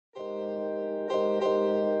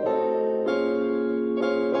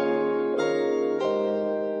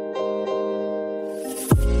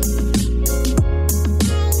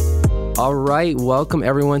All right, welcome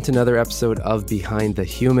everyone to another episode of Behind the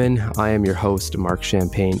Human. I am your host, Mark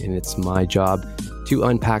Champagne, and it's my job to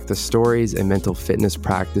unpack the stories and mental fitness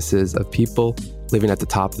practices of people living at the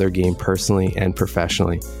top of their game personally and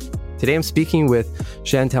professionally. Today I'm speaking with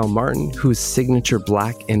Chantal Martin, whose signature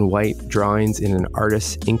black and white drawings in an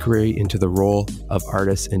artist's inquiry into the role of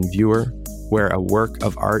artist and viewer, where a work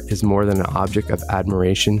of art is more than an object of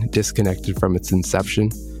admiration disconnected from its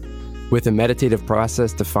inception. With a meditative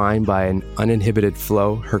process defined by an uninhibited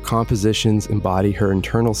flow, her compositions embody her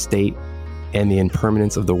internal state and the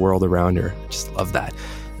impermanence of the world around her. I just love that.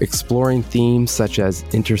 Exploring themes such as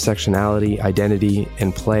intersectionality, identity,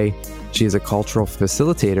 and play, she is a cultural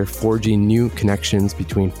facilitator, forging new connections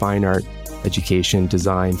between fine art, education,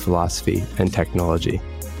 design, philosophy, and technology.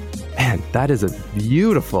 Man, that is a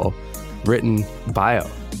beautiful written bio.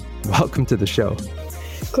 Welcome to the show.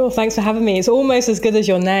 Cool. Thanks for having me. It's almost as good as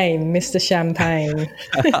your name, Mr. Champagne.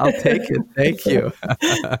 I'll take it. Thank you.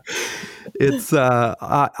 It's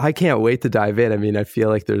I can't wait to dive in. I mean, I feel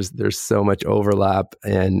like there's so much overlap,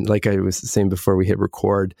 and like I was saying before we hit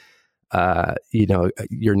record,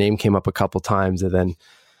 your name came up a couple times, and then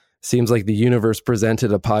seems like the universe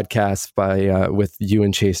presented a podcast with you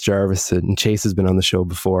and Chase Jarvis, and Chase has been on the show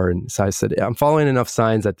before. And so I said, I'm following enough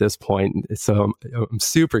signs at this point. So I'm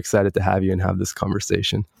super excited to have you and have this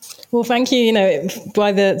conversation. Well, thank you.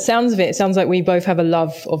 By the sounds of it, it sounds like we both have a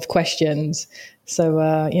love of questions. So,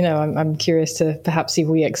 I'm curious to perhaps see if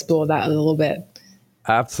we explore that a little bit.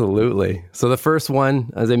 Absolutely. So the first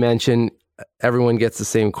one, as I mentioned, everyone gets the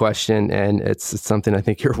same question, and it's something I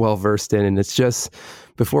think you're well versed in. And it's just,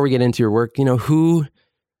 before we get into your work, who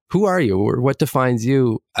are you, or what defines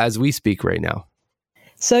you as we speak right now?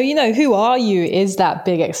 So, who are you is that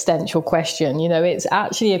big existential question. It's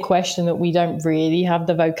actually a question that we don't really have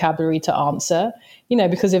the vocabulary to answer,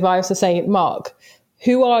 because if I was to say, Mark,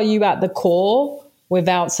 who are you at the core,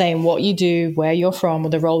 without saying what you do, where you're from, or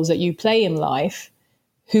the roles that you play in life,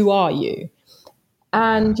 who are you?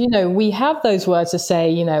 And, we have those words to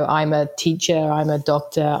say, I'm a teacher, I'm a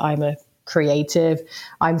doctor, I'm a creative,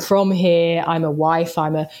 I'm from here, I'm a wife,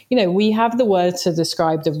 we have the words to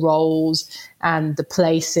describe the roles and the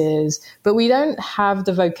places, but we don't have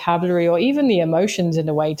the vocabulary or even the emotions in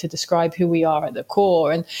a way to describe who we are at the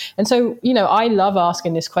core. And so, I love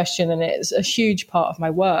asking this question, and it's a huge part of my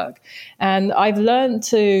work. And I've learned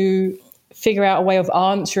to figure out a way of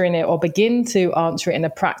answering it, or begin to answer it in a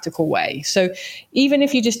practical way. So even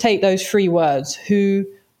if you just take those three words, who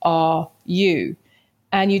are you?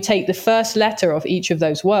 And you take the first letter of each of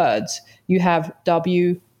those words, you have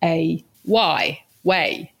W-A-Y,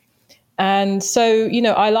 way. And so,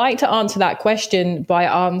 I like to answer that question by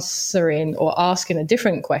answering or asking a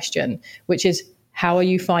different question, which is, how are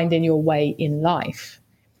you finding your way in life?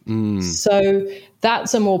 So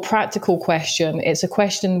that's a more practical question. It's a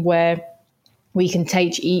question where we can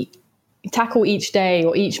tackle each day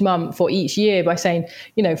or each month or each year by saying,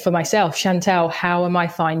 for myself, Chantal, how am I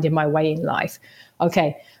finding my way in life?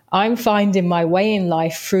 Okay, I'm finding my way in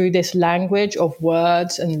life through this language of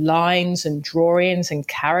words and lines and drawings and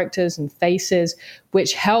characters and faces,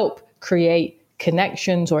 which help create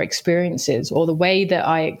connections or experiences, or the way that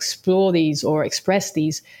I explore these or express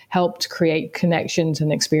these help to create connections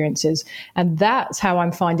and experiences. And that's how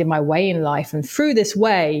I'm finding my way in life. And through this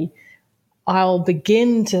way, I'll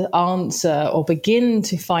begin to answer or begin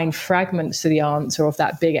to find fragments to the answer of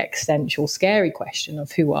that big existential scary question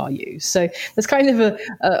of who are you? So that's kind of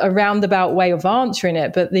a roundabout way of answering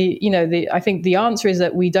it. But I think the answer is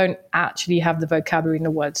that we don't actually have the vocabulary and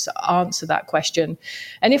the words to answer that question.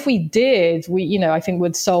 And if we did, I think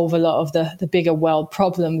would solve a lot of the bigger world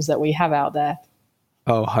problems that we have out there.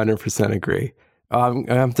 Oh, 100% agree. I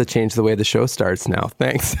have to change the way the show starts now.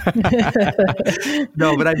 Thanks.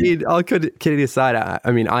 No, but I mean, all kidding aside,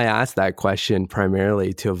 I asked that question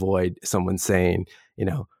primarily to avoid someone saying,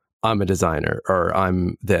 I'm a designer, or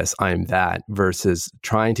I'm this, I'm that, versus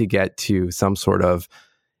trying to get to some sort of,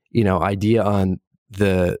 idea on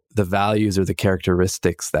the values or the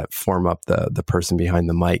characteristics that form up the person behind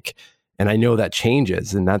the mic. And I know that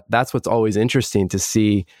changes, and that's what's always interesting to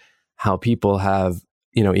see how people have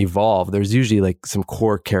evolve. There's usually like some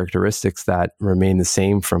core characteristics that remain the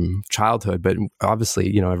same from childhood, but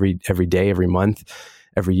obviously, every day, every month,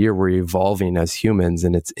 every year, we're evolving as humans.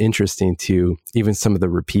 And it's interesting to even some of the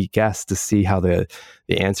repeat guests to see how the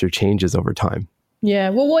answer changes over time. Yeah.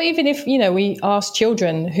 Well, what even if, we ask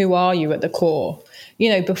children, who are you at the core?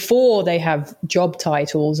 Before they have job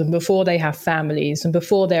titles and before they have families and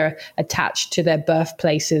before they're attached to their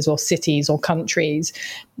birthplaces or cities or countries,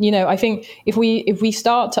 I think if we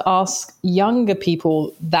start to ask younger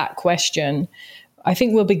people that question, I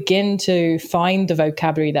think we'll begin to find the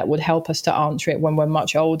vocabulary that would help us to answer it when we're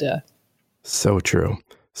much older. So true.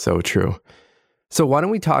 So true. So why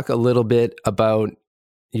don't we talk a little bit about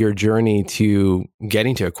your journey to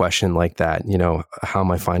getting to a question like that? You know, how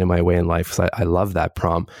am I finding my way in life? 'Cause I love that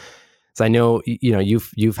prompt. So I know, you know,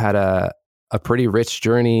 you've had a pretty rich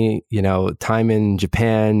journey, you know, time in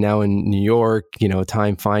Japan, now in New York, you know,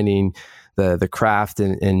 time finding the craft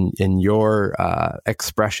and your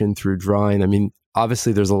expression through drawing. I mean,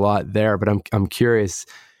 obviously there's a lot there, but I'm curious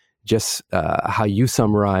just how you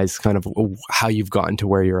summarize kind of how you've gotten to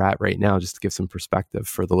where you're at right now, just to give some perspective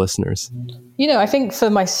for the listeners. You know, I think for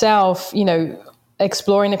myself, you know,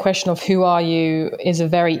 exploring the question of who are you is a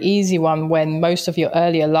very easy one when most of your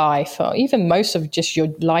earlier life, or even most of just your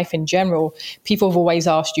life in general, people have always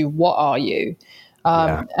asked you, what are you?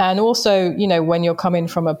 And also, you know, when you're coming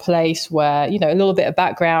from a place where, you know, a little bit of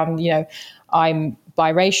background, you know, I'm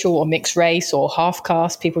biracial or mixed race or half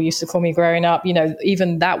caste, people used to call me growing up, you know,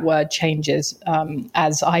 even that word changes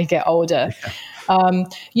as I get older.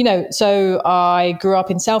 You know, so I grew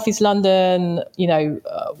up in Southeast London, you know,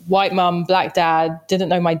 white mum, black dad, didn't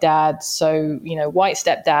know my dad. So, you know, white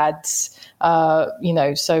stepdads, you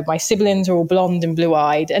know, so my siblings are all blonde and blue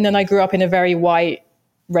eyed. And then I grew up in a very white,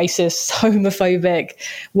 racist, homophobic,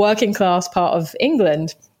 working class part of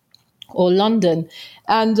England or London.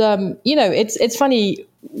 And, you know, it's funny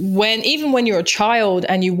even when you're a child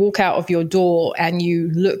and you walk out of your door and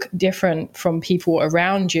you look different from people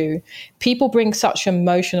around you, people bring such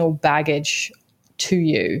emotional baggage to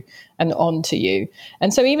you and onto you.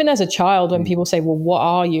 And so even as a child, when people say, well, what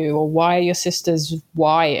are you? Or why are your sisters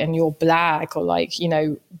white and you're black? Or like, you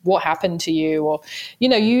know, what happened to you? Or, you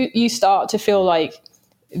know, you start to feel like,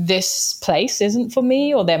 this place isn't for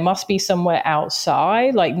me, or there must be somewhere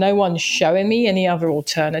outside. Like no one's showing me any other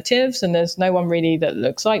alternatives, and there's no one really that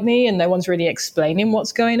looks like me, and no one's really explaining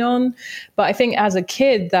what's going on. But I think as a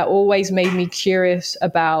kid, that always made me curious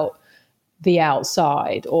about the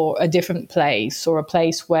outside or a different place or a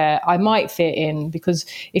place where I might fit in, because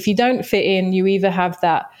if you don't fit in, you either have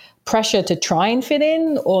that pressure to try and fit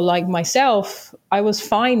in, or like myself, I was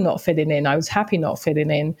fine not fitting in. I was happy not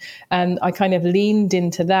fitting in. And I kind of leaned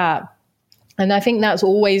into that. And I think that's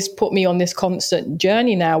always put me on this constant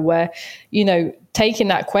journey now where, you know, taking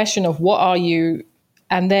that question of what are you,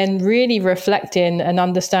 and then really reflecting and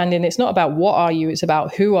understanding it's not about what are you, it's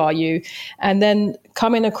about who are you. And then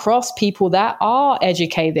coming across people that are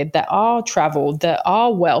educated, that are traveled, that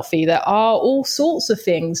are wealthy, that are all sorts of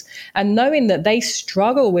things, and knowing that they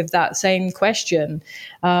struggle with that same question,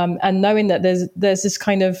 and knowing that there's this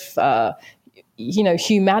kind of, you know,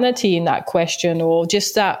 humanity in that question, or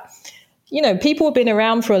just that, you know, people have been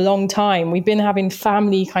around for a long time. We've been having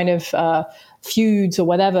family kind of feuds or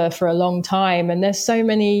whatever for a long time. And there's so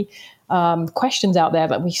many questions out there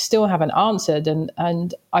that we still haven't answered.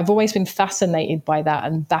 And I've always been fascinated by that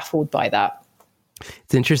and baffled by that.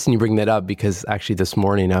 It's interesting you bring that up, because actually this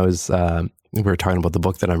morning I was, we were talking about the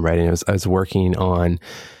book that I'm writing. I was working on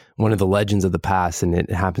one of the legends of the past, and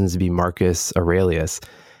it happens to be Marcus Aurelius.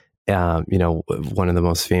 You know, one of the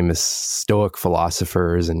most famous Stoic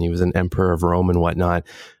philosophers, and he was an emperor of Rome and whatnot.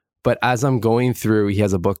 But as I'm going through, he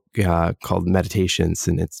has a book called Meditations,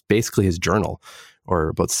 and it's basically his journal, or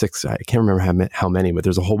about 6, I can't remember how many, but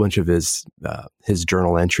there's a whole bunch of his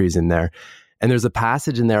journal entries in there. And there's a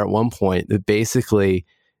passage in there at one point that basically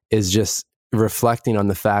is just reflecting on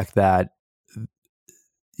the fact that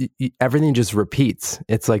everything just repeats.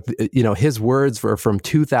 It's like, you know, his words were from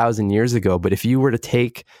 2,000 years ago, but if you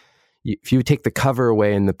take the cover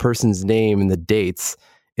away and the person's name and the dates,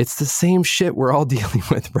 it's the same shit we're all dealing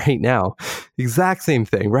with right now. Exact same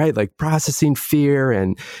thing, right? Like processing fear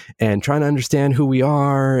and trying to understand who we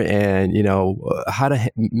are, and, you know, how to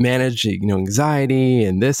manage, you know, anxiety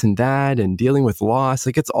and this and that, and dealing with loss.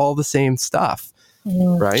 Like it's all the same stuff,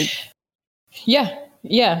 right?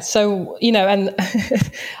 Yeah. So, you know, and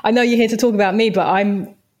I know you're here to talk about me, but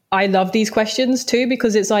I love these questions too,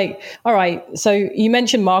 because it's like, all right, so you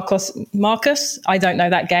mentioned Marcus. I don't know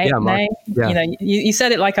that name. Yeah. You know, you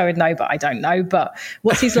said it like I would know, but I don't know. But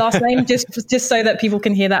what's his last name? Just so that people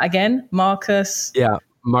can hear that again. Marcus. Yeah,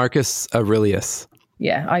 Marcus Aurelius.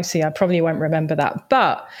 Yeah, I see. I probably won't remember that.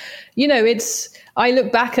 But, you know, I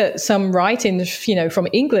look back at some writings, you know, from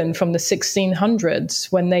England from the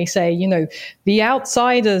 1600s, when they say, you know, the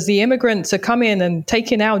outsiders, the immigrants are coming and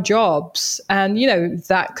taking our jobs. And, you know,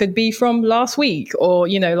 that could be from last week or,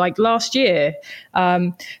 you know, like last year.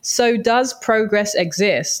 So does progress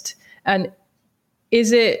exist? And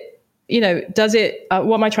is it, you know,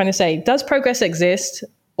 what am I trying to say? Does progress exist,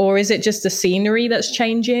 or is it just the scenery that's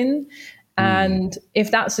changing? And if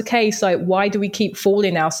that's the case, like, why do we keep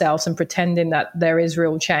fooling ourselves and pretending that there is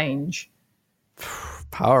real change?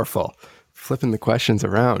 Powerful. Flipping the questions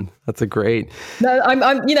around. That's a great. No,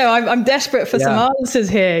 I'm desperate for some answers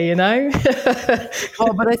here,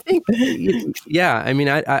 Oh, but I think, I mean,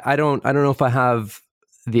 I don't know if I have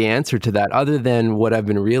the answer to that, other than what I've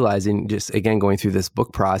been realizing, just again, going through this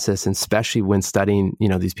book process, and especially when studying,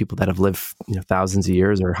 these people that have lived, thousands of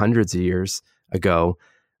years or hundreds of years ago.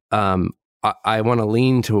 I want to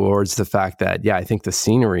lean towards the fact that, I think the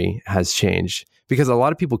scenery has changed, because a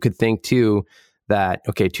lot of people could think too that,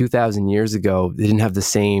 okay, 2,000 years ago, they didn't have the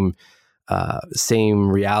same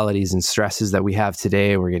realities and stresses that we have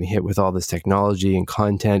today. We're getting hit with all this technology and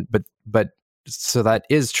content, but so that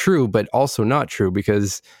is true, but also not true,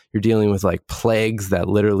 because you're dealing with like plagues that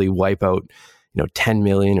literally wipe out, 10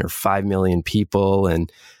 million or 5 million people.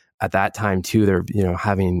 And at that time too, they're,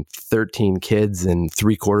 having 13 kids and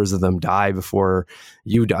 3/4 of them die before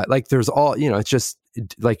you die. Like there's all, it's just,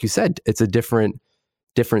 like you said, it's a different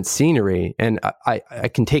scenery. And I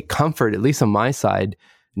can take comfort, at least on my side,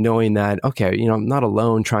 knowing that, okay, I'm not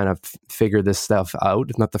alone trying to figure this stuff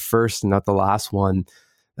out. It's not the first and not the last one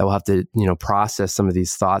that will have to, process some of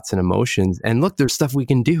these thoughts and emotions. And look, there's stuff we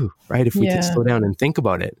can do, right? If we can slow down and think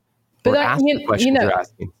about it. But ask the questions you're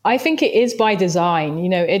asking. I think it is by design.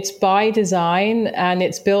 It's by design, and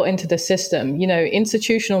it's built into the system.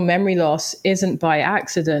 Institutional memory loss isn't by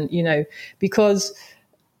accident, because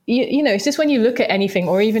it's just when you look at anything,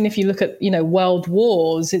 or even if you look at, world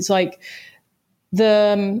wars, it's like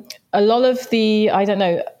a lot of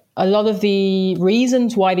the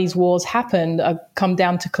reasons why these wars happened come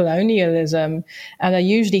down to colonialism, and are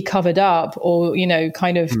usually covered up, or,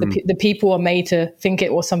 the people are made to think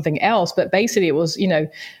it was something else. But basically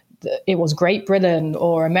it was Great Britain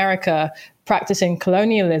or America practicing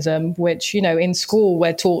colonialism, which, in school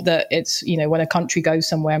we're taught that it's, when a country goes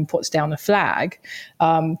somewhere and puts down a flag,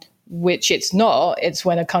 which it's not. It's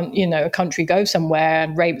when a country goes somewhere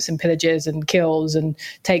and rapes and pillages and kills and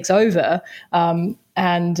takes over,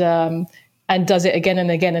 and does it again and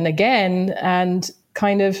again and again. And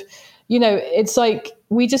kind of, it's like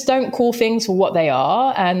we just don't call things for what they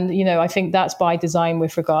are. And, I think that's by design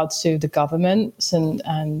with regards to the governments and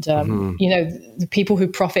the people who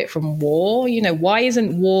profit from war. Why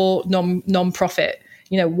isn't war non-profit?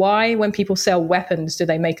 Why, when people sell weapons, do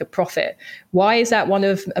they make a profit? Why is that one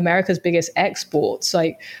of America's biggest exports?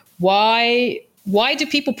 Like, why do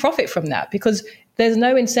people profit from that? Because there's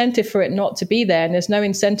no incentive for it not to be there, and there's no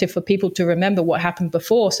incentive for people to remember what happened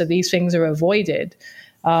before, so these things are avoided.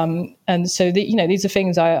 And so, these are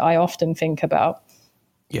things I often think about.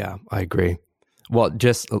 Yeah, I agree. Well,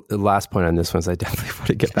 just the last point on this one is I definitely want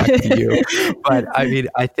to get back to you. But I mean,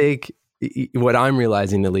 I think what I'm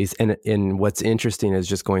realizing, at least, and what's interesting is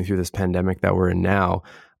just going through this pandemic that we're in now,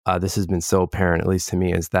 this has been so apparent, at least to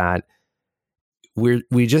me, is that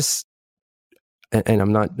we just, and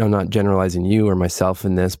I'm not generalizing you or myself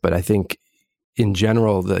in this, but I think in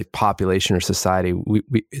general, the population or society,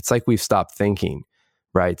 it's like we've stopped thinking,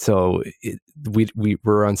 right? So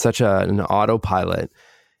we're on such an autopilot,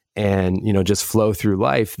 and just flow through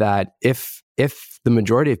life, that if the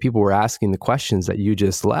majority of people were asking the questions that you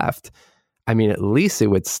just left, I mean, at least it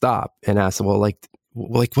would stop and ask, well, like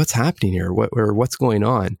what's happening here? What's going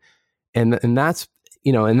on? And that's,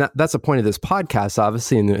 that's the point of this podcast,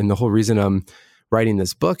 obviously. And the whole reason I'm writing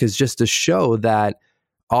this book is just to show that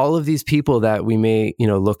all of these people that we may,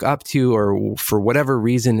 look up to, or for whatever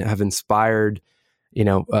reason have inspired,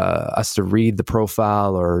 us to read the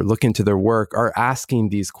profile or look into their work, are asking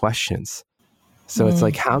these questions. So it's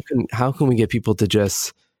like, how can we get people to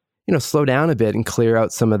just, slow down a bit and clear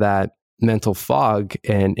out some of that mental fog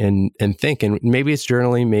and think? And maybe it's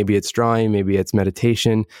journaling, maybe it's drawing, maybe it's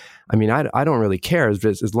meditation. I mean, I don't really care,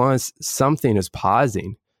 as long as something is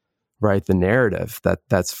pausing, right? The narrative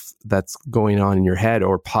that's going on in your head,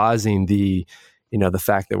 or pausing the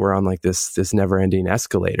fact that we're on like this never ending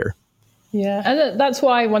escalator. Yeah. And that's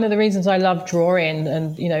why one of the reasons I love drawing,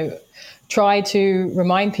 and, try to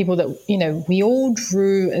remind people that, we all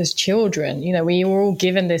drew as children. We were all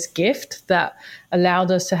given this gift that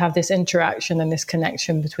allowed us to have this interaction and this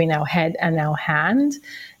connection between our head and our hand.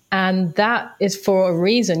 And that is for a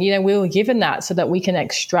reason. We were given that so that we can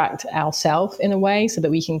extract ourselves in a way, so that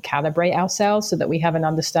we can calibrate ourselves, so that we have an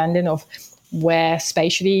understanding of where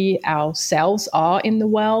spatially ourselves are in the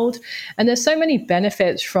world. And there's so many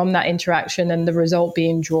benefits from that interaction, and the result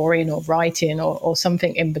being drawing or writing or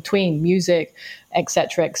something in between, music, et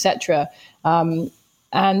cetera, et cetera. And,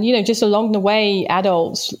 just along the way,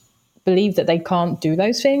 adults believe that they can't do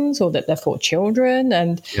those things or that they're for children.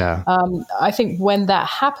 And I think when that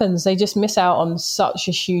happens, they just miss out on such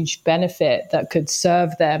a huge benefit that could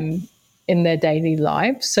serve them in their daily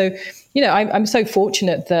lives. So, I'm so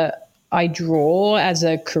fortunate that I draw as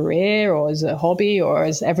a career or as a hobby or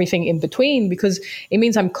as everything in between, because it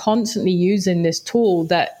means I'm constantly using this tool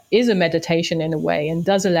that is a meditation in a way and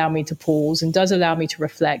does allow me to pause and does allow me to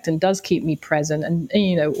reflect and does keep me present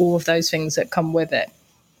and all of those things that come with it.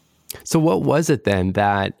 So what was it then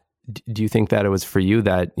that, do you think that it was for you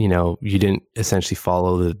that, you didn't essentially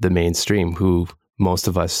follow the mainstream, who most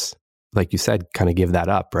of us, like you said, kind of give that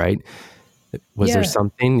up, right? Was there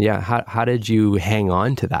something? Yeah. How did you hang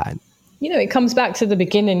on to that? It comes back to the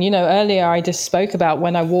beginning. Earlier I just spoke about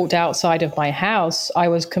when I walked outside of my house, I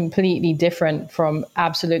was completely different from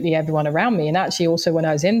absolutely everyone around me. And actually also when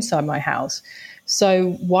I was inside my house.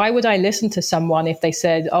 So why would I listen to someone if they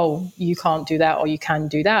said, oh, you can't do that or you can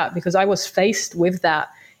do that? Because I was faced with that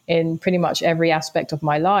in pretty much every aspect of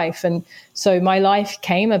my life. And so my life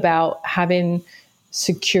came about having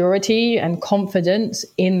security and confidence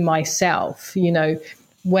in myself.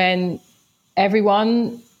 When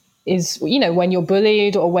everyone is, when you're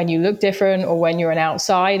bullied or when you look different or when you're an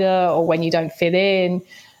outsider or when you don't fit in,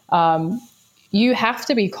 you have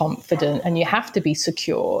to be confident and you have to be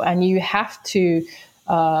secure and you have to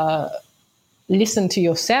listen to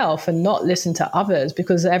yourself and not listen to others,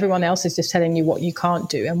 because everyone else is just telling you what you can't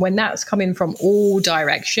do. And when that's coming from all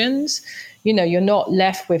directions, you're not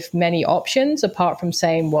left with many options apart from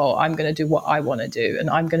saying, well, I'm going to do what I want to do and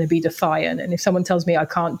I'm going to be defiant. And if someone tells me I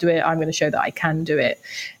can't do it, I'm going to show that I can do it.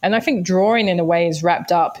 And I think drawing in a way is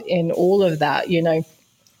wrapped up in all of that.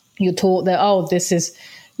 You're taught that, oh, this is,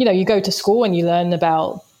 you go to school and you learn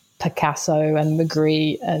about Picasso and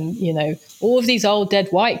Magritte and, all of these old dead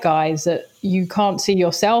white guys that you can't see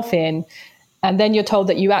yourself in. And then you're told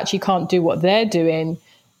that you actually can't do what they're doing.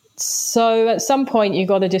 So at some point, you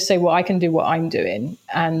got to just say, well, I can do what I'm doing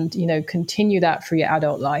and, continue that through your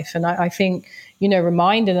adult life. And I think,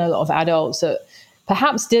 reminding a lot of adults that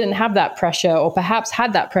perhaps didn't have that pressure or perhaps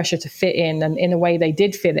had that pressure to fit in, and in a way they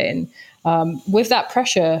did fit in, with that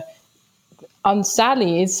pressure,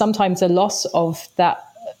 sadly, is sometimes a loss of that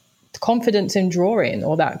confidence in drawing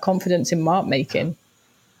or that confidence in mark making.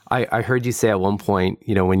 I heard you say at one point,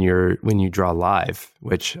 when you draw live,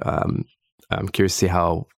 which I'm curious to see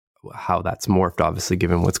how that's morphed, obviously,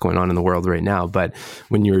 given what's going on in the world right now. But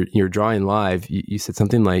when you're drawing live, you said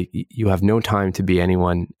something like you have no time to be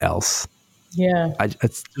anyone else. Yeah. I'd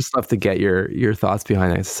just love to get your thoughts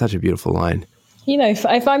behind that. It's such a beautiful line.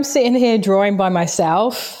 If I'm sitting here drawing by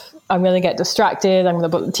myself, I'm going to get distracted. I'm going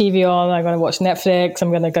to put the TV on. I'm going to watch Netflix. I'm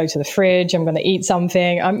going to go to the fridge. I'm going to eat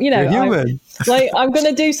something. You're human. I'm going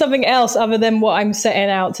to do something else other than what I'm setting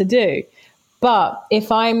out to do. But if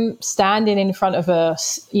I'm standing in front of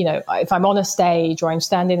if I'm on a stage or I'm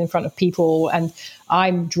standing in front of people and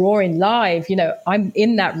I'm drawing live, I'm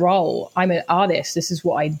in that role. I'm an artist. This is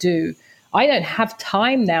what I do. I don't have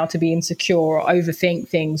time now to be insecure or overthink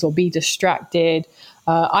things or be distracted.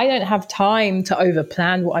 I don't have time to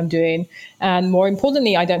overplan what I'm doing. And more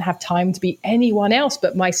importantly, I don't have time to be anyone else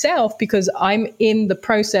but myself, because I'm in the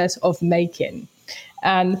process of making.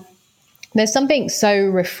 And there's something so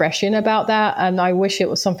refreshing about that. And I wish it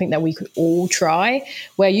was something that we could all try,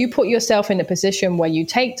 where you put yourself in a position where you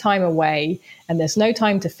take time away and there's no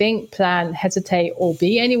time to think, plan, hesitate, or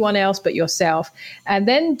be anyone else but yourself. And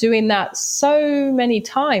then doing that so many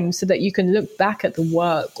times so that you can look back at the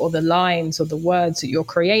work or the lines or the words that you're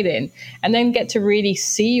creating and then get to really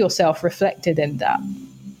see yourself reflected in that.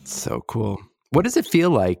 So cool. What does it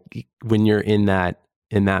feel like when you're in that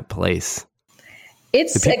place? Do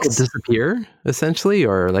people disappear essentially,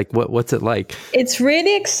 or like what's it like? It's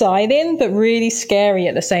really exciting, but really scary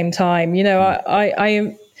at the same time.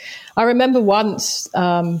 I remember once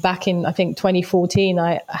back in, I think, 2014,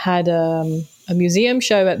 I had a museum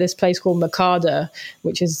show at this place called Makada,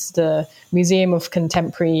 which is the Museum of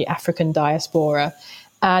Contemporary African Diaspora.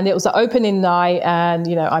 And it was the opening night, and,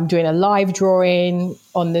 I'm doing a live drawing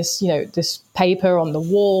on this, this paper on the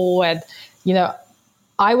wall. And,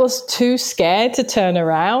 I was too scared to turn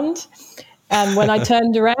around. And when I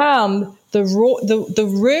turned around, the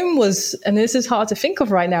room was, and this is hard to think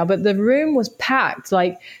of right now, but the room was packed.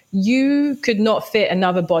 Like, you could not fit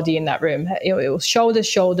another body in that room. It was shoulder to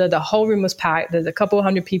shoulder. The whole room was packed. There's a couple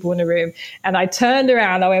hundred people in the room. And I turned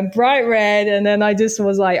around, I went bright red. And then I just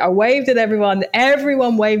was like, I waved at everyone.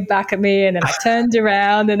 Everyone waved back at me. And then I turned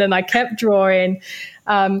around and then I kept drawing.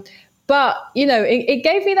 But, it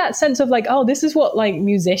gave me that sense of like, oh, this is what like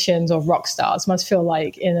musicians or rock stars must feel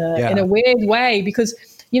like in a weird way, because,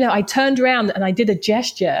 I turned around and I did a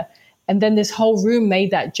gesture And then this whole room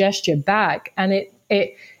made that gesture back. And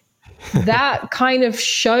it that kind of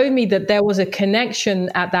showed me that there was a connection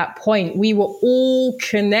at that point. We were all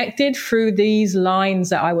connected through these lines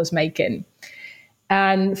that I was making.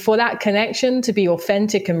 And for that connection to be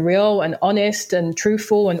authentic and real and honest and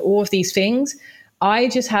truthful and all of these things, I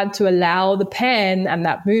just had to allow the pen and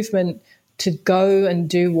that movement to go and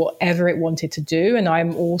do whatever it wanted to do. And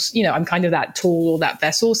I'm also, I'm kind of that tool or that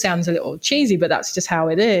vessel. Sounds a little cheesy, but that's just how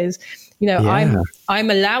it is. I'm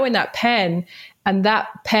allowing that pen, and that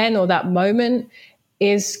pen or that moment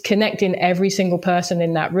is connecting every single person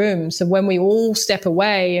in that room. So when we all step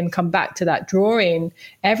away and come back to that drawing,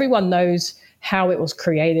 everyone knows how it was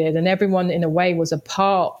created, and everyone in a way was a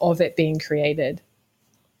part of it being created.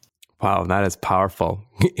 Wow, that is powerful.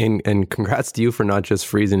 And congrats to you for not just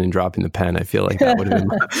freezing and dropping the pen. I feel like that would have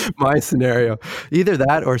been my scenario. Either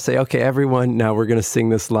that or say, okay, everyone, now we're going to sing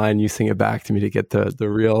this line. You sing it back to me to get the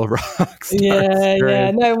real rock star experience. Yeah.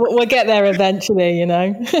 No, we'll get there eventually,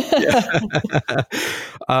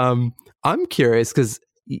 I'm curious because,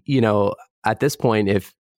 at this point,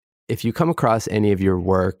 if you come across any of your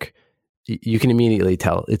work, you can immediately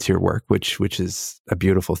tell it's your work, which is a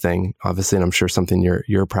beautiful thing, obviously, and I'm sure something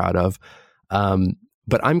you're proud of.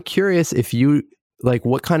 But I'm curious if you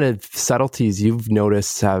what kind of subtleties you've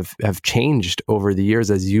noticed have changed over the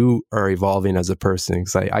years as you are evolving as a person.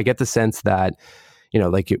 Because I get the sense that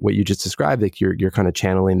like what you just described, like you're kind of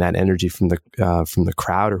channeling that energy from the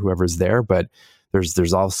crowd or whoever's there, but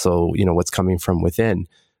there's also what's coming from within.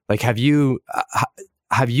 Like, have you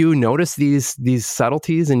noticed these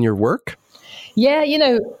subtleties in your work? Yeah,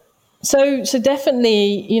 so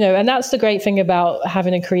definitely, and that's the great thing about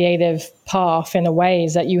having a creative path in a way,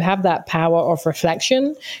 is that you have that power of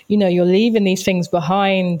reflection. You're leaving these things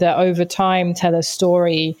behind that over time tell a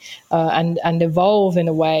story and evolve in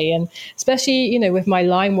a way. And especially, with my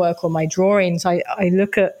line work or my drawings, I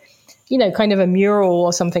look at, kind of a mural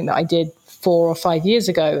or something that I did 4 or 5 years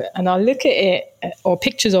ago, and I look at it or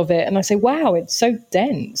pictures of it and I say, wow, it's so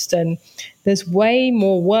dense and there's way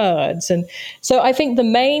more words. And so I think the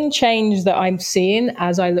main change that I'm seeing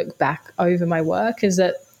as I look back over my work is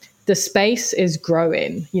that the space is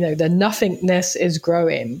growing, the nothingness is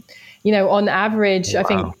growing. On average, wow. I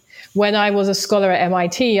think when I was a scholar at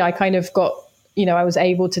MIT, I kind of got, I was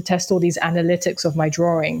able to test all these analytics of my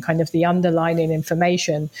drawing, kind of the underlying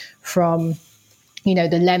information from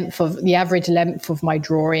the average length of my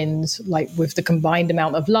drawings, like with the combined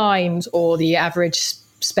amount of lines or the average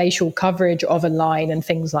spatial coverage of a line and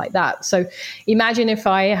things like that. So imagine if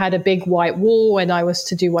I had a big white wall and I was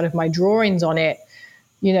to do one of my drawings on it,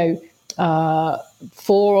 4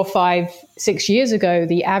 or 5, 6 years ago,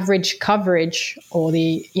 the average coverage or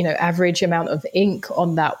the, average amount of ink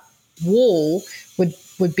on that wall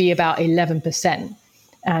would be about 11%.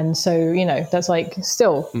 And so, that's like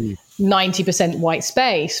still 90% white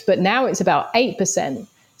space, but now it's about 8%.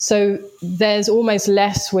 So there's almost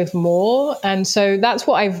less with more. And so that's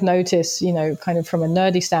what I've noticed, kind of from a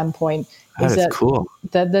nerdy standpoint, is that cool.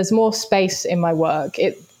 That there's more space in my work.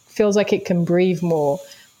 It feels like it can breathe more.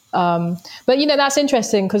 But, that's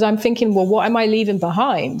interesting because I'm thinking, well, what am I leaving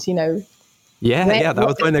behind? Yeah, that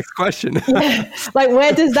was my next question. Like,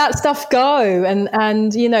 where does that stuff go?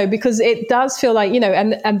 And because it does feel like,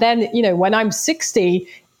 and then, when I'm 60,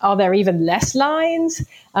 are there even less lines?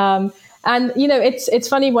 And, it's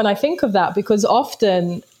funny when I think of that, because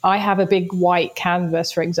often I have a big white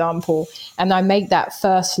canvas, for example, and I make that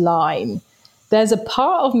first line. There's a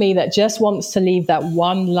part of me that just wants to leave that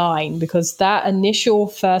one line, because that initial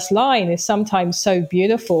first line is sometimes so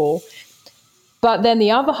beautiful. But then the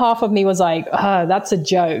other half of me was like, oh, that's a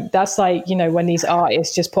joke. That's like, when these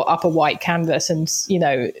artists just put up a white canvas and,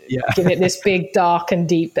 give it this big, dark and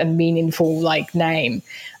deep and meaningful like name.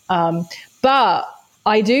 But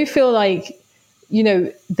I do feel like,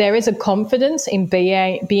 there is a confidence in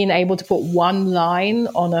being able to put one line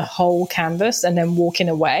on a whole canvas and then walking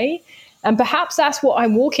away. And perhaps that's what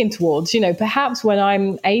I'm walking towards. Perhaps when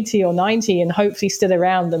I'm 80 or 90 and hopefully still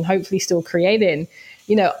around and hopefully still creating,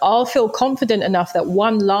 I'll feel confident enough that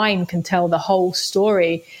one line can tell the whole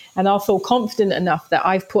story. And I'll feel confident enough that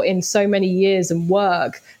I've put in so many years and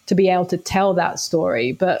work to be able to tell that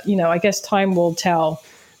story. But, I guess time will tell.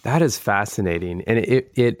 That is fascinating. And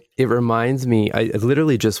it reminds me, I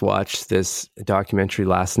literally just watched this documentary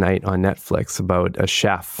last night on Netflix about a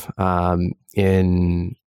chef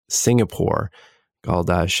in Singapore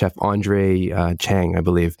called Chef Andre Chang, I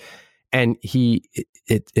believe. And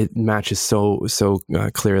it matches so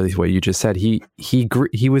clearly what you just said. He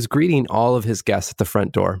was greeting all of his guests at the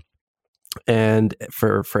front door, and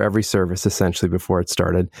for every service essentially before it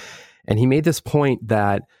started. And he made this point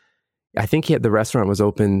that I think the restaurant was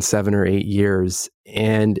open 7 or 8 years.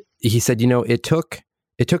 And he said, it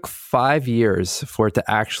took 5 years for it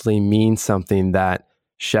to actually mean something that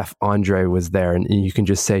Chef Andre was there. And you can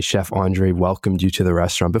just say Chef Andre welcomed you to the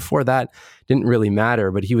restaurant. Before that, didn't really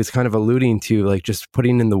matter, but he was kind of alluding to like just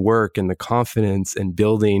putting in the work and the confidence and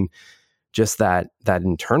building just that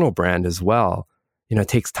internal brand as well. It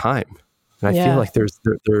takes time. And I feel like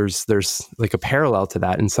there's like a parallel to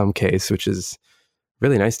that in some case, which is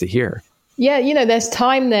really nice to hear. Yeah, there's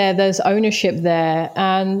time there, there's ownership there.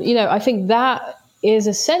 And, I think that is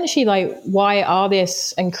essentially like why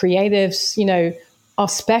artists and creatives, are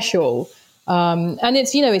special. And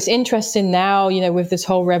it's, it's interesting now, with this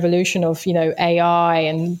whole revolution of, AI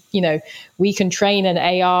and, we can train an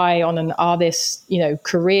AI on an artist's,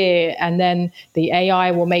 career, and then the AI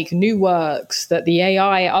will make new works that the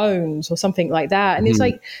AI owns or something like that. And it's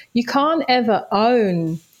like, you can't ever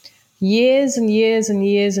own years and years and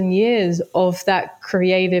years and years of that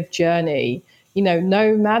creative journey.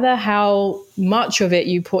 No matter how much of it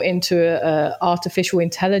you put into artificial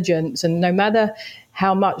intelligence, and no matter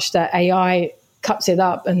how much that AI cuts it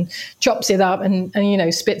up and chops it up and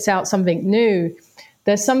spits out something new,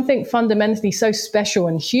 there's something fundamentally so special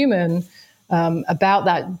and human about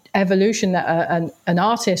that evolution that an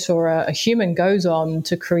artist or a human goes on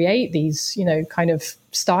to create these, kind of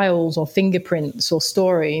styles or fingerprints or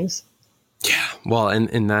stories. Yeah, well,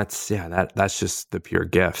 and that's that's just the pure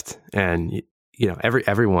gift, and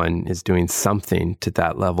everyone is doing something to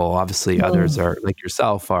that level. Obviously, others are like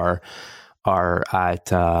yourself are at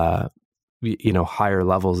higher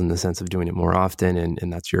levels in the sense of doing it more often,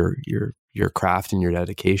 and that's your craft and your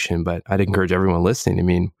dedication. But I'd encourage everyone listening. I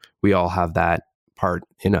mean, we all have that part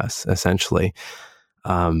in us, essentially.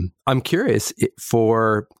 I'm curious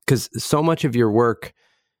because so much of your work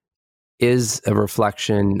is a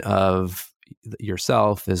reflection of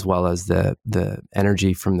yourself as well as the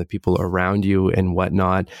energy from the people around you and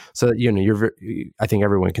whatnot. So I think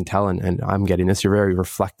everyone can tell, and I'm getting this, you're very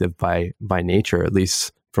reflective by nature, at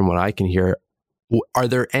least from what I can hear. Are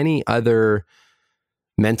there any other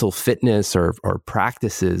mental fitness or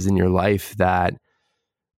practices in your life that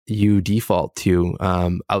you default to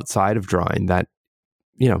outside of drawing that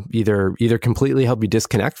either completely help you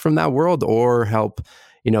disconnect from that world or help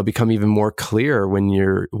become even more clear when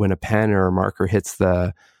a pen or a marker hits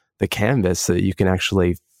the canvas, so that you can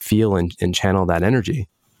actually feel and channel that energy?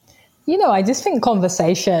 I just think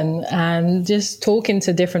conversation and just talking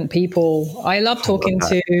to different people. I love talking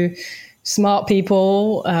to smart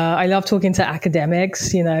people. I love talking to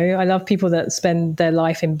academics. I love people that spend their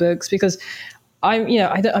life in books, because I'm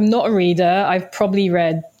not a reader. I've probably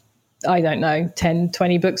read, 10,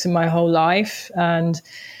 20 books in my whole life. And,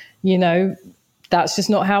 that's just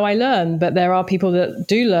not how I learn. But there are people that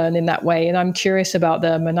do learn in that way, and I'm curious about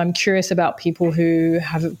them. And I'm curious about people who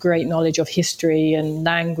have a great knowledge of history and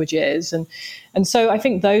languages. And so I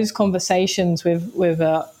think those conversations with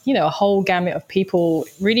a whole gamut of people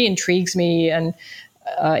really intrigues me and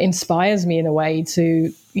inspires me in a way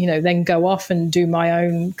to, then go off and do my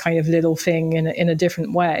own kind of little thing in a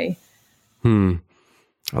different way. I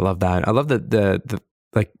love that. I love the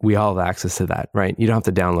like we all have access to that, right? You don't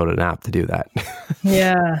have to download an app to do that.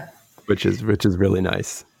 Yeah. which is really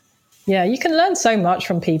nice. Yeah, you can learn so much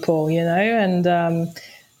from people, and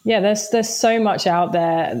there's so much out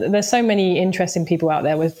there. There's so many interesting people out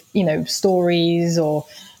there with, stories or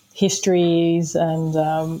histories. And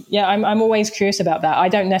I'm always curious about that. I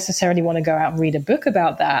don't necessarily want to go out and read a book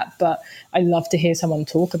about that, but I love to hear someone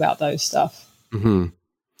talk about those stuff. Mm-hmm.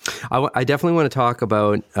 I definitely want to talk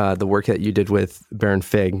about the work that you did with Baron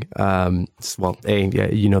Fig. The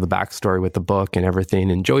backstory with the book and everything.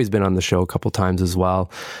 And Joey's been on the show a couple times as well.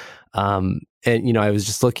 And, I was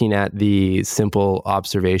just looking at the Simple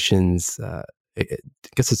Observations, I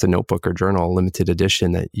guess it's a notebook or journal, limited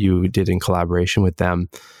edition that you did in collaboration with them,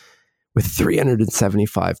 with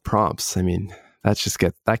 375 prompts. I mean,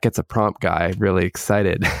 that gets a prompt guy really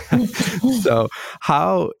excited. So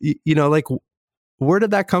how, where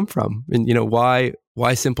did that come from? And, why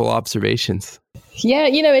Simple Observations? Yeah,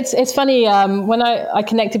 it's funny. When I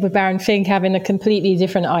connected with Baron Fig, having a completely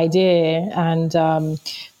different idea and,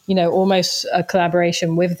 almost a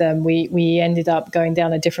collaboration with them, we ended up going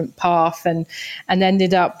down a different path and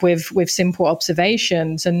ended up with Simple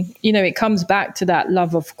Observations. And, it comes back to that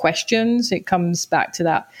love of questions. It comes back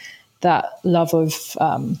to that love of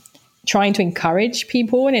trying to encourage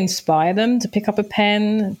people and inspire them to pick up a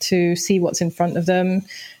pen, to see what's in front of them,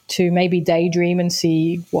 to maybe daydream and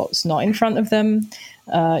see what's not in front of them,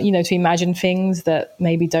 to imagine things that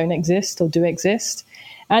maybe don't exist or do exist.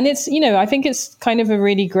 And it's, I think it's kind of a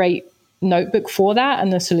really great notebook for that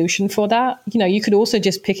and the solution for that. You know, you could also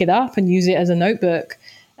just pick it up and use it as a notebook.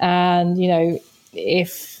 And, you know,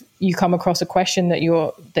 if you come across a question that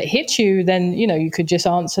hits you, then, you know, you could just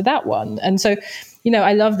answer that one. And so, you know,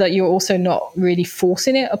 I love that you're also not really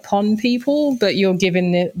forcing it upon people, but you're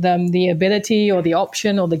giving them the ability or the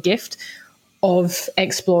option or the gift of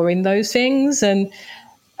exploring those things. And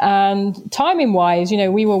timing wise, you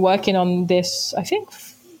know, we were working on this, I think,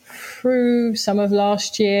 through some of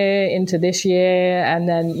last year into this year. And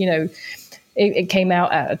then, you know, it came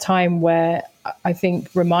out at a time where I think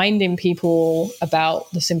reminding people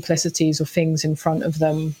about the simplicities of things in front of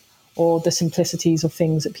them, or the simplicities of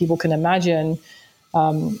things that people can imagine,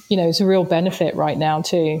 you know, it's a real benefit right now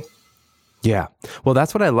too. Yeah. Well,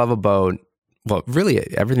 that's what I love about, well, really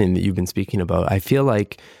everything that you've been speaking about. I feel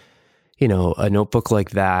like, you know, a notebook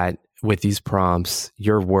like that with these prompts,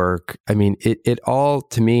 your work, I mean, it all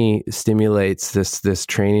to me stimulates this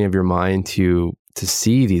training of your mind to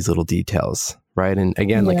see these little details, right? And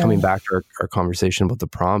again, like coming back to our conversation about the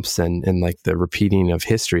prompts and like the repeating of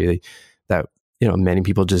history, that, you know, many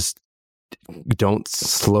people just don't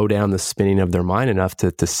slow down the spinning of their mind enough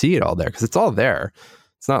to see it all there, because it's all there.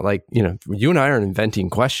 It's not like, you know, you and I aren't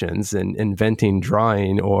inventing questions and inventing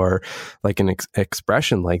drawing or like an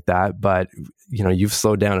expression like that, but, you know, you've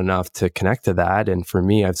slowed down enough to connect to that. And for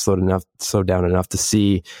me, I've slowed down enough to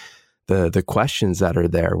see the questions that are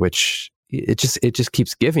there, which it just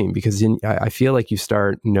keeps giving, because I feel like you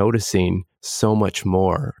start noticing so much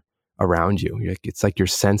more around you. It's like your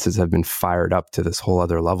senses have been fired up to this whole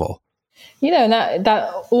other level. You know,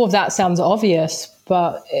 that all of that sounds obvious,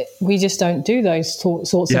 but we just don't do those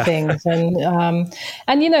sorts of things.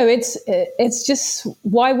 And you know, it's just,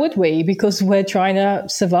 why would we? Because we're trying to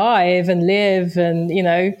survive and live and, you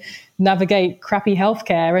know, navigate crappy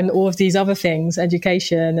healthcare and all of these other things,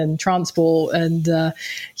 education and transport. And,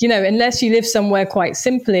 you know, unless you live somewhere quite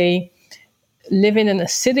simply, living in a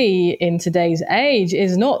city in today's age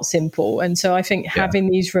is not simple. And so I think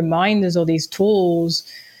having these reminders or these tools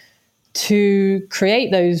to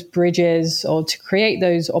create those bridges or to create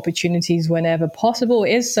those opportunities whenever possible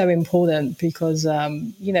is so important, because,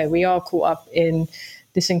 you know, we are caught up in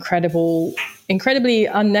this incredibly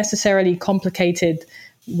unnecessarily complicated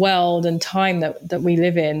world and time that we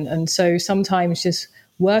live in. And so sometimes just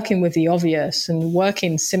working with the obvious and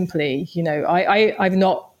working simply, you know, I've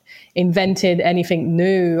not invented anything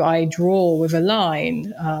new. I draw with a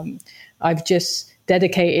line. I've just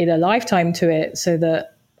dedicated a lifetime to it so that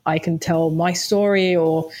I can tell my story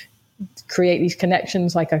or create these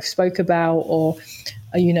connections like I spoke about, or,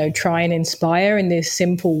 you know, try and inspire in these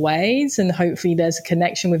simple ways. And hopefully there's a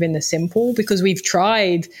connection within the simple, because we've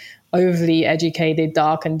tried overly educated,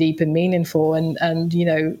 dark and deep and meaningful. And you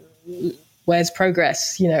know, where's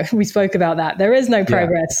progress? You know, we spoke about that. There is no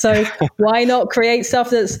progress. So why not create stuff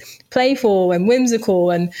that's playful and whimsical?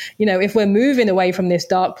 And, you know, if we're moving away from this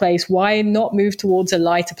dark place, why not move towards a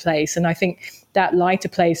lighter place? And I think that lighter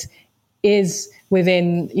place is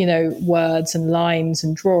within, you know, words and lines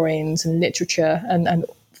and drawings and literature and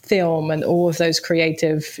film and all of those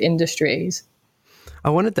creative industries. I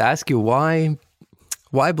wanted to ask you, why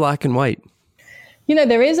black and white? You know,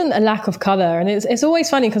 there isn't a lack of color. And it's always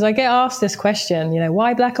funny because I get asked this question, you know,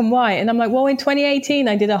 why black and white? And I'm like, well, in 2018,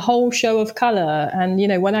 I did a whole show of color. And, you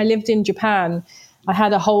know, when I lived in Japan, I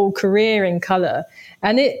had a whole career in color.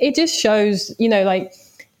 And it just shows, you know, like,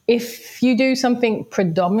 if you do something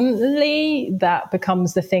predominantly, that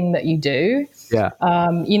becomes the thing that you do. Yeah.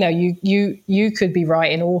 You know, you could be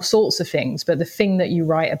writing all sorts of things, but the thing that you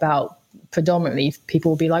write about predominantly, people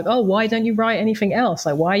will be like, oh, why don't you write anything else?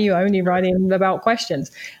 Like, why are you only writing about questions?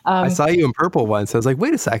 I saw you in purple once. I was like,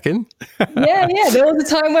 wait a second. yeah. There was a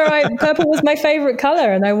time where purple was my favorite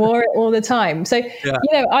color and I wore it all the time. So,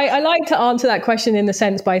 you know, I like to answer that question in the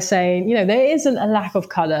sense by saying, you know, there isn't a lack of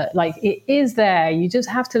color. Like, it is there. You just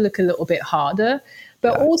have to look a little bit harder.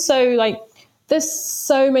 But also, like, there's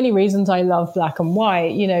so many reasons I love black and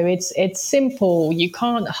white. You know, it's simple. You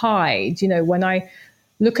can't hide. You know, when I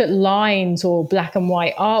look at lines or black and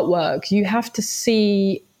white artwork,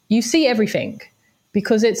 you see everything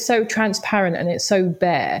because it's so transparent and it's so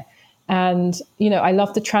bare. And, you know, I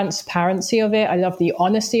love the transparency of it. I love the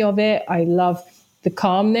honesty of it. I love the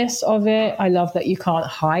calmness of it. I love that you can't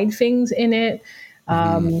hide things in it.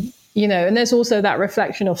 You know, and there's also that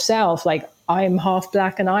reflection of self, like I'm half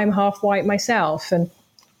black and I'm half white myself. And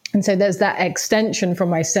so there's that extension from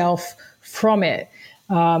myself from it.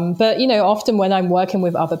 But, you know, often when I'm working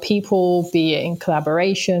with other people, be it in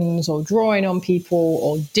collaborations or drawing on people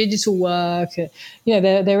or digital work, you know,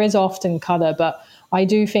 there is often color, but I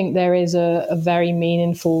do think there is a very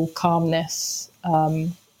meaningful calmness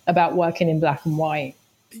about working in black and white.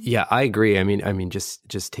 Yeah, I agree. I mean,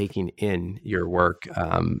 just taking in your work,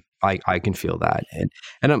 I can feel that, and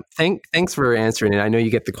thanks for answering it. I know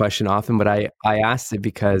you get the question often, but I asked it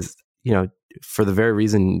because, for the very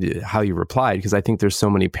reason how you replied, because I think there's so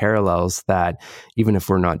many parallels that even if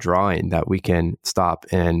we're not drawing, that we can stop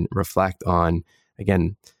and reflect on,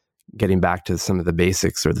 again, getting back to some of the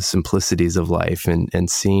basics or the simplicities of life, and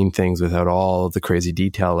seeing things without all the crazy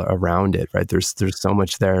detail around it. Right? There's so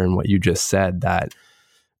much there in what you just said that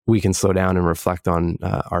we can slow down and reflect on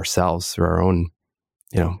ourselves through our own,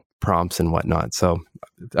 prompts and whatnot. So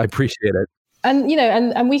I appreciate it. And,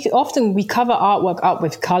 and we cover artwork up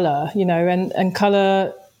with color, and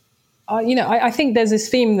color, I think there's this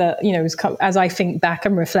theme that, as I think back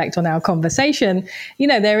and reflect on our conversation,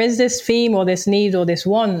 there is this theme or this need or this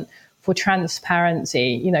want for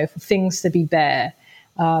transparency, for things to be bare,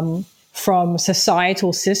 from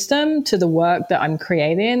societal system to the work that I'm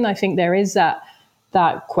creating. I think there is that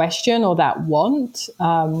question or that want,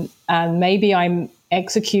 and maybe I'm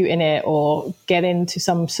executing it or getting to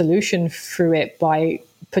some solution through it by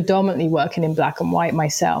predominantly working in black and white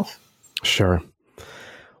myself. Sure.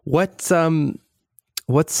 What's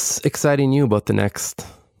exciting you about the next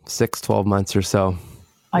 6-12 months or so?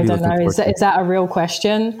 I don't know. Is that a real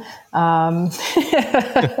question? I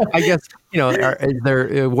guess, is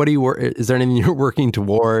there anything you're working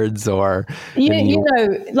towards, or?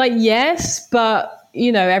 Yes, but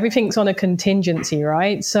everything's on a contingency,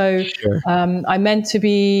 right? So sure. I'm meant to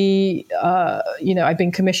be, I've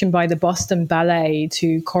been commissioned by the Boston Ballet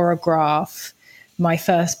to choreograph my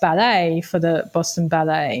first ballet for the Boston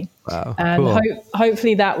Ballet. Wow. And cool.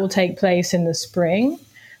 Hopefully that will take place in the spring.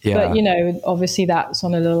 Yeah. But, obviously that's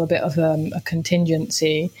on a little bit of a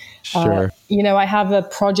contingency. Sure. I have a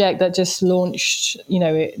project that just launched,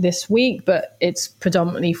 this week, but it's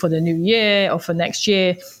predominantly for the new year or for next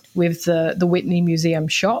year with the Whitney Museum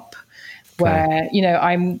shop, where,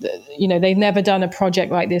 they've never done a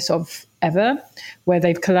project like this ever, where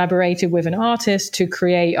they've collaborated with an artist to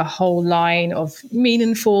create a whole line of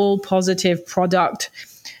meaningful, positive product,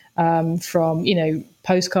 from,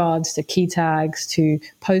 postcards to key tags to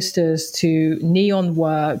posters to neon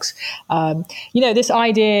works. This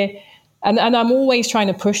idea, and I'm always trying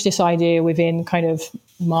to push this idea within kind of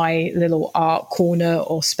my little art corner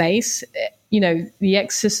or space. The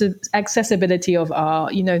accessibility of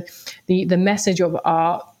art, the message of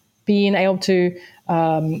art, being able to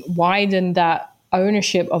widen that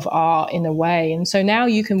ownership of art in a way. And so now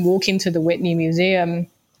you can walk into the Whitney Museum.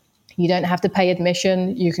 You don't have to pay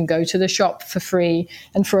admission. You can go to the shop for free.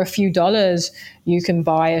 And for a few dollars, you can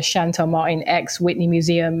buy a Chantal Martin X Whitney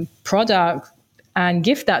Museum product and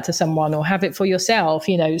gift that to someone or have it for yourself.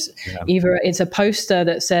 Either it's a poster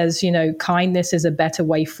that says, kindness is a better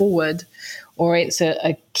way forward, or it's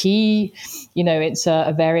a key, it's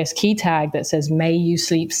a various key tag that says, may you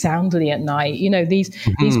sleep soundly at night.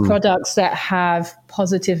 These products that have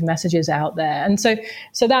positive messages out there. And so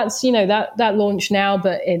that's, that launch now,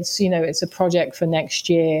 but it's, it's a project for next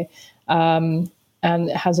year.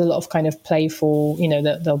 And it has a lot of kind of playful,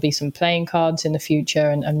 there'll be some playing cards in the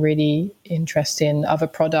future and really interesting other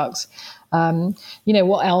products.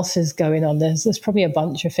 What else is going on? There's probably a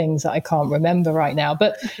bunch of things that I can't remember right now,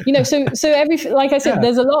 but so everything, like I said,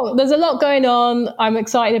 there's a lot going on. I'm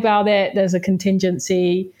excited about it. There's a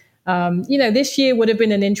contingency. This year would have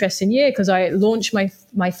been an interesting year because I launched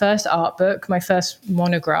my first art book, my first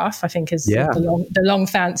monograph, I think is the long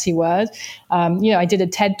fancy word. I did a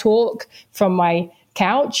TED talk from my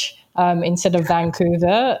couch instead of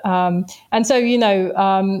Vancouver. And so,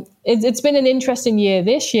 it's been an interesting year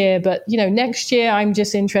this year, but, next year I'm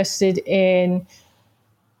just interested in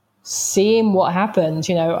seeing what happens.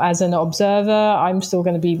 As an observer, I'm still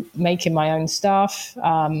going to be making my own stuff,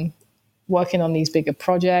 working on these bigger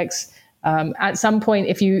projects. At some point,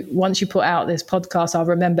 once you put out this podcast, I'll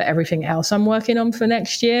remember everything else I'm working on for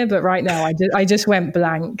next year. But right now, I just went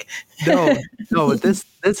blank. No, this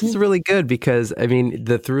is really good because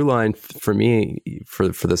the through line for me for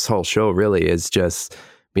this whole show really is just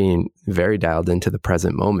being very dialed into the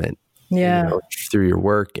present moment. Yeah, through your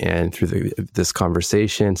work and through this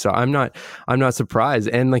conversation. So I'm not surprised,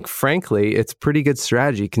 and frankly, it's pretty good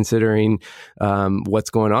strategy considering what's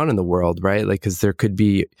going on in the world, right? Because there could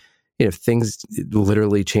be, things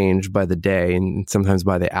literally change by the day and sometimes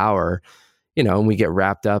by the hour, and we get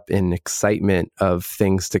wrapped up in excitement of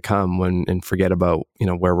things to come and forget about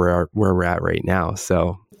where we're at right now.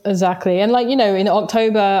 So. Exactly. And in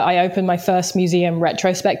October, I opened my first museum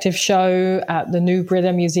retrospective show at the New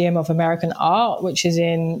Britain Museum of American Art, which is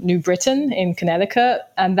in New Britain in Connecticut.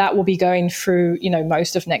 And that will be going through,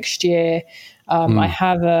 most of next year. I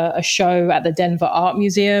have a show at the Denver Art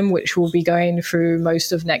Museum, which will be going through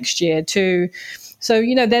most of next year too. So,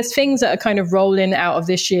 there's things that are kind of rolling out of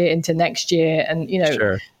this year into next year. And,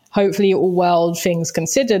 Sure. hopefully all world things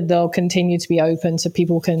considered, they'll continue to be open so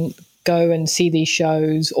people can go and see these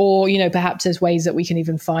shows, or, perhaps there's ways that we can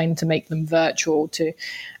even find to make them virtual to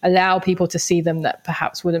allow people to see them that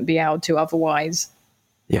perhaps wouldn't be able to otherwise.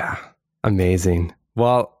 Yeah. Amazing.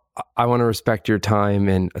 Well, I want to respect your time,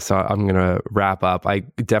 and so I'm going to wrap up. I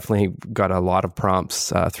definitely got a lot of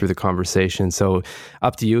prompts through the conversation. So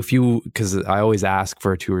up to you, because I always ask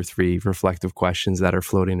for 2 or 3 reflective questions that are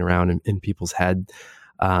floating around in people's head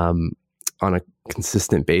on a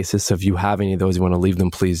consistent basis. So if you have any of those, you want to leave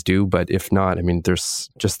them, please do. But if not, there's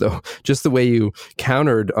just the way you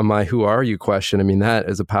countered on my "who are you" question. That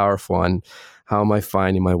is a powerful one. How am I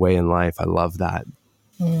finding my way in life? I love that.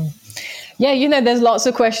 Yeah, there's lots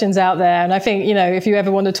of questions out there. And I think, if you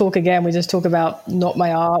ever want to talk again, we just talk about not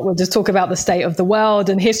my art. We'll just talk about the state of the world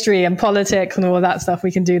and history and politics and all of that stuff.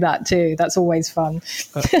 We can do that too. That's always fun.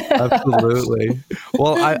 Absolutely.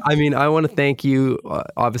 Well, I want to thank you,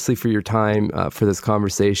 obviously, for your time for this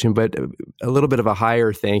conversation, but a little bit of a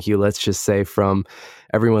higher thank you, let's just say, from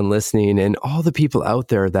everyone listening and all the people out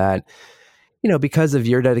there that, because of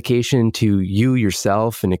your dedication to you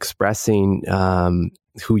yourself and expressing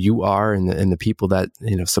who you are and the people that,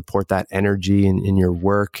 support that energy in your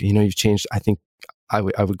work, you've changed. I think I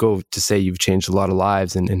would go to say you've changed a lot of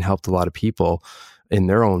lives and helped a lot of people in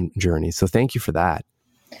their own journey. So thank you for that.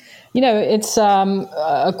 It's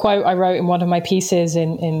a quote I wrote in one of my pieces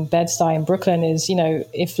in Bed-Stuy in Brooklyn is,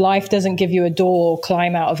 if life doesn't give you a door,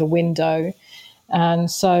 climb out of a window.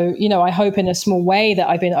 And so, I hope in a small way that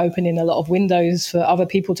I've been opening a lot of windows for other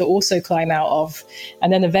people to also climb out of.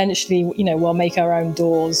 And then eventually, we'll make our own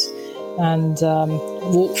doors and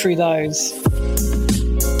walk through those.